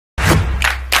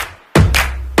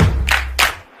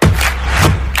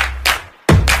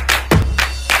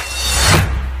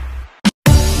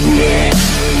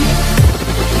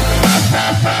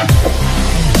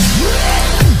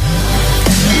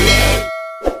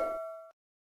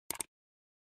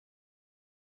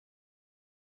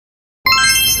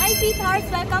sweethearts!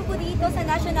 Welcome po dito sa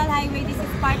National Highway. This is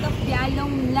part of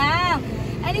Bialong Lang.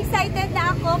 And excited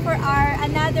na ako for our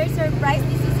another surprise.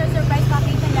 This is our surprise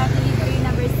package and love delivery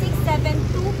number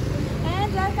 672.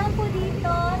 And welcome po dito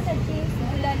sa James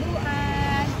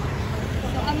Bulaluan.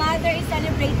 So, a mother is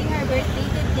celebrating her birthday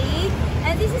today.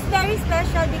 And this is very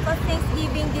special because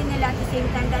Thanksgiving din nila at the same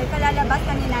time dahil kalalabas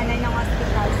ka ni nanay ng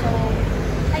hospital. So,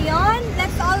 ayun,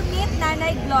 let's all meet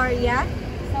Nanay Gloria.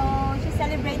 So, she's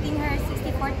celebrating her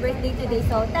 64th birthday today.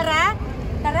 So, tara!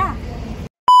 Tara!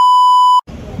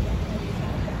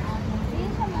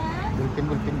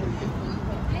 Bulpin.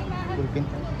 Bulpin.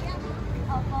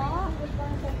 Opo.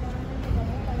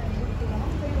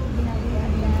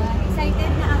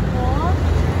 Excited na ako.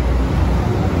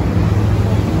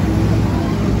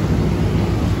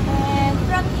 And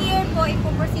from here po,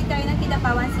 ipuproceed tayo ng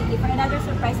Kidapawan City for another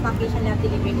surprise package and love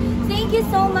delivery. Thank you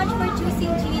so much for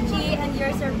choosing Gigi and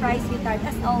your surprise sweetheart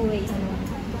as always.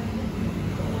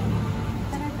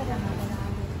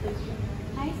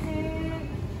 Hi sir.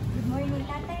 Good morning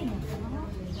tatay.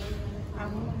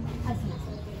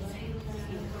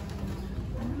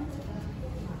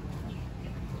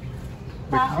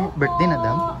 Birthday na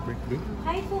dam? Birthday?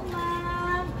 Hi po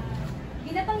ma'am.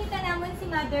 Ginapangitan naman si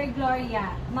Mother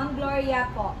Gloria. Ma'am Gloria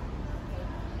po.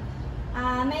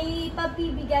 May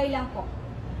pagpibigay lang po.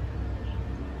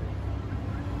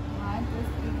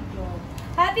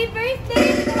 Happy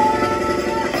birthday po!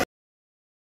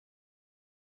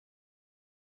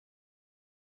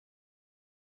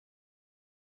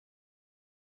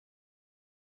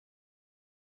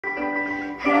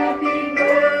 Happy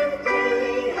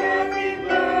birthday, happy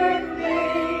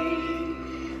birthday,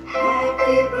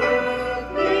 happy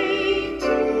birthday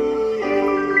to you.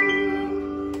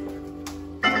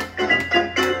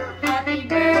 Happy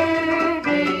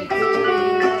birthday to you.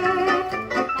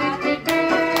 Happy birthday to you.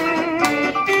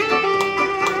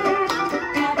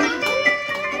 Happy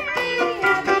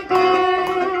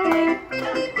birthday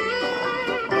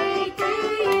to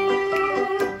you.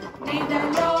 May the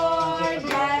Lord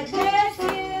God bless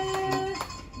you.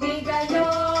 May the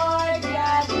Lord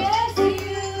God bless you.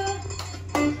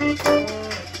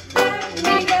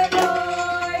 May the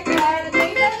Lord God bless you. Happy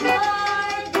birthday ka!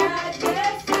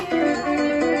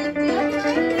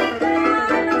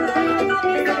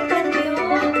 Nakakami sa kanyo.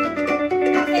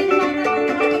 Kasi naman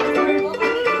naman mag-explore mo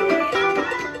kami.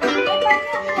 May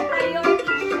panyo po kayo.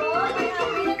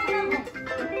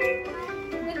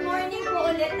 Good morning po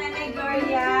ulit, Nanay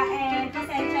Gloria. And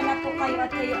pasensya na po kayo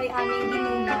at kayo ay aming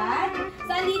ginulat.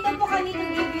 So, andito po kami to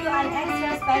give you an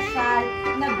extra special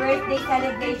na birthday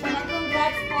celebration. And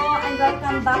congrats po and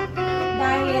welcome back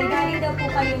dahil galing daw po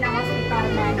kayo ng hospital,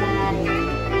 Nanay.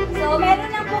 So, meron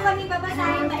lang po kami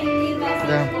babasahin maikling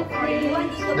message po for you.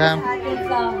 Andito po sa ating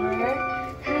flower.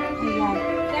 Ayan.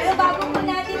 Pero bago po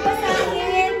natin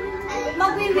basahin,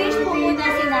 mag-wish po muna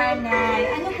si Nanay.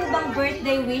 Ano po bang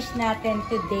birthday wish natin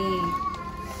today?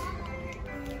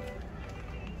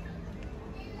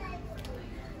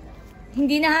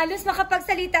 Hindi na halos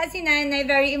makapagsalita si Nanay.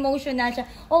 Very emotional siya.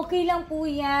 Okay lang po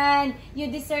yan.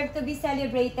 You deserve to be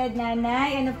celebrated,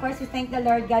 Nanay. And of course, we thank the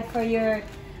Lord God for your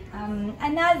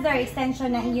another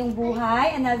extension ng iyong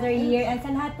buhay, another year, and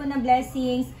sa lahat po ng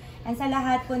blessings, and sa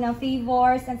lahat po ng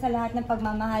favors, and sa lahat ng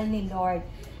pagmamahal ni Lord.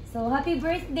 So, happy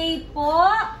birthday po!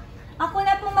 Ako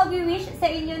na po mag-wish sa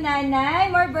inyo,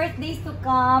 Nanay. More birthdays to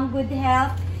come, good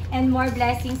health, and more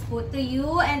blessings po to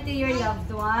you and to your loved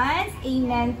ones.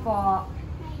 Amen po.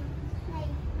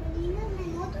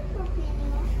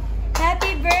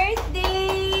 Happy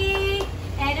birthday!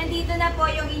 And nandito na po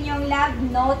yung inyong love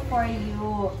note for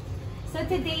you. So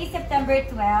today is September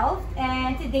 12th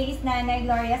and today is Nanay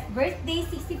Gloria's birthday,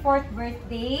 64th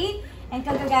birthday. And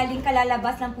kagagaling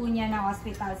kalalabas lang po niya ng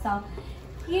hospital. So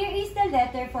here is the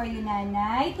letter for you,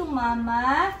 Nanay, to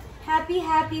Mama. Happy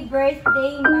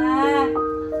birthday, Ma.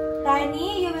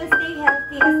 Tani, you will stay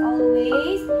healthy as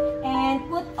always. And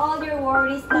put all your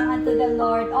worries lang unto the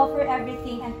Lord. Offer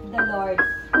everything unto the Lord.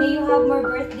 May you have more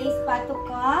birthdays pa to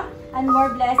come and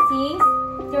more blessings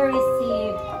to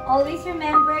receive. Always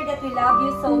remember that we love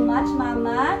you so much,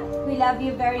 Mama. We love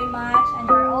you very much. And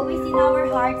you're always in our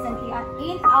hearts and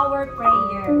in our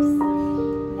prayers.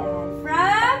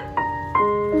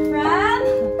 And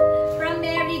from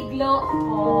Mary Glo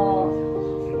po.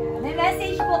 May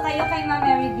message po kayo kay Ma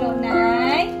Mary Glo,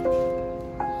 Nay.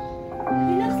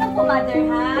 Binuksan po, Mother,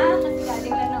 ha? Kasi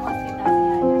galing lang ng hospital si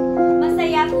Nanay.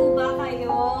 Masaya po ba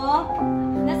kayo?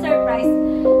 Na-surprise.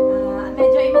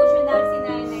 Medyo emotional si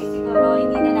Nanay. Siguro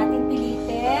hindi na natin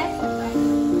pilitin.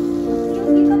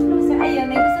 Yung ikaw closer. Ayun,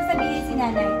 may gusto sabihin si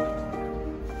Nanay.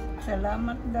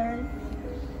 Salamat, Day.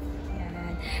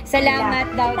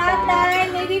 Salamat daw.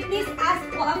 Tatay, may we please ask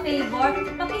po a favor?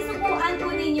 Pakisubuan po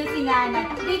ninyo si nanay.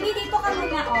 Baby, dito ka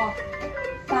muna,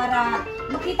 para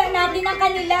makita natin ang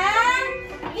kanilang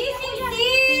kissing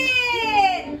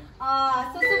scene.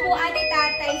 Susubuan ni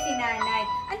tatay si nanay.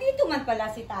 Andito man pala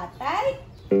si tatay.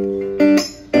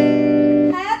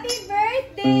 Happy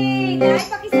birthday! Nay,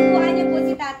 pakisubuan niyo po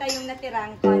si tatay yung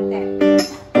natirang konti.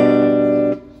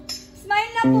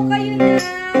 Smile na po kayo,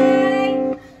 Nay.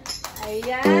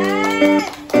 Ayan.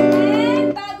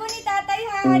 And bago ni tatay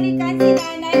hahalikan si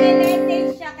nanay, may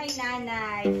message siya kay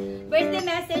nanay. Birthday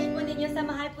message po ninyo sa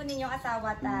mahal po ninyong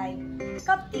asawa, tay.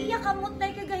 Kaptiya kamot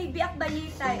tay kagahibiak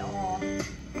bayitay,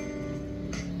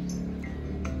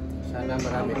 Sana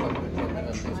marami pang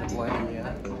pagkakas sa buhay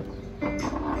niya.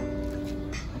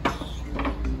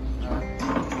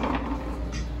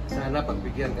 Sana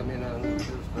pagbigyan kami ng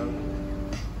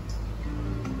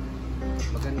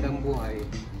magandang buhay.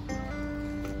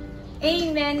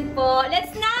 Amen po.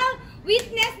 Let's now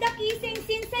witness the kissing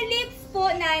scene sa lips po,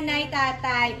 nanay,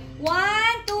 tatay. 1,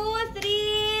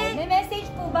 2, 3. May message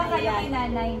po ba kayo kay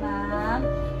nanay, ma'am?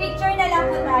 Picture na lang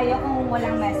po tayo kung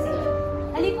walang message.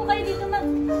 Hali po kayo dito, ma'am.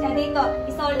 Dito,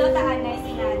 isolo taanay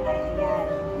si nanay. Ayan.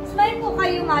 Smile po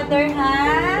kayo, mother,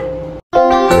 ha?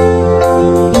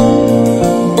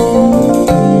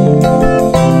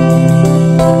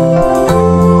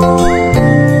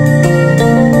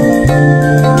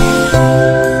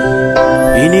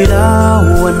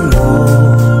 Inilawan mo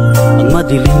ang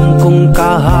madilim kong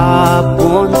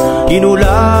kahapon.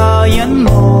 Inulayan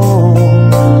mo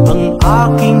ang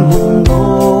aking mundo.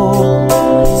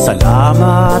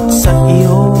 Salamat sa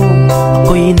iyo,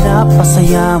 ako'y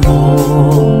napasaya mo.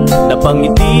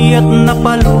 Napangiti at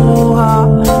napaluha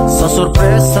sa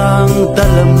sorpresang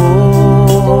dala mo.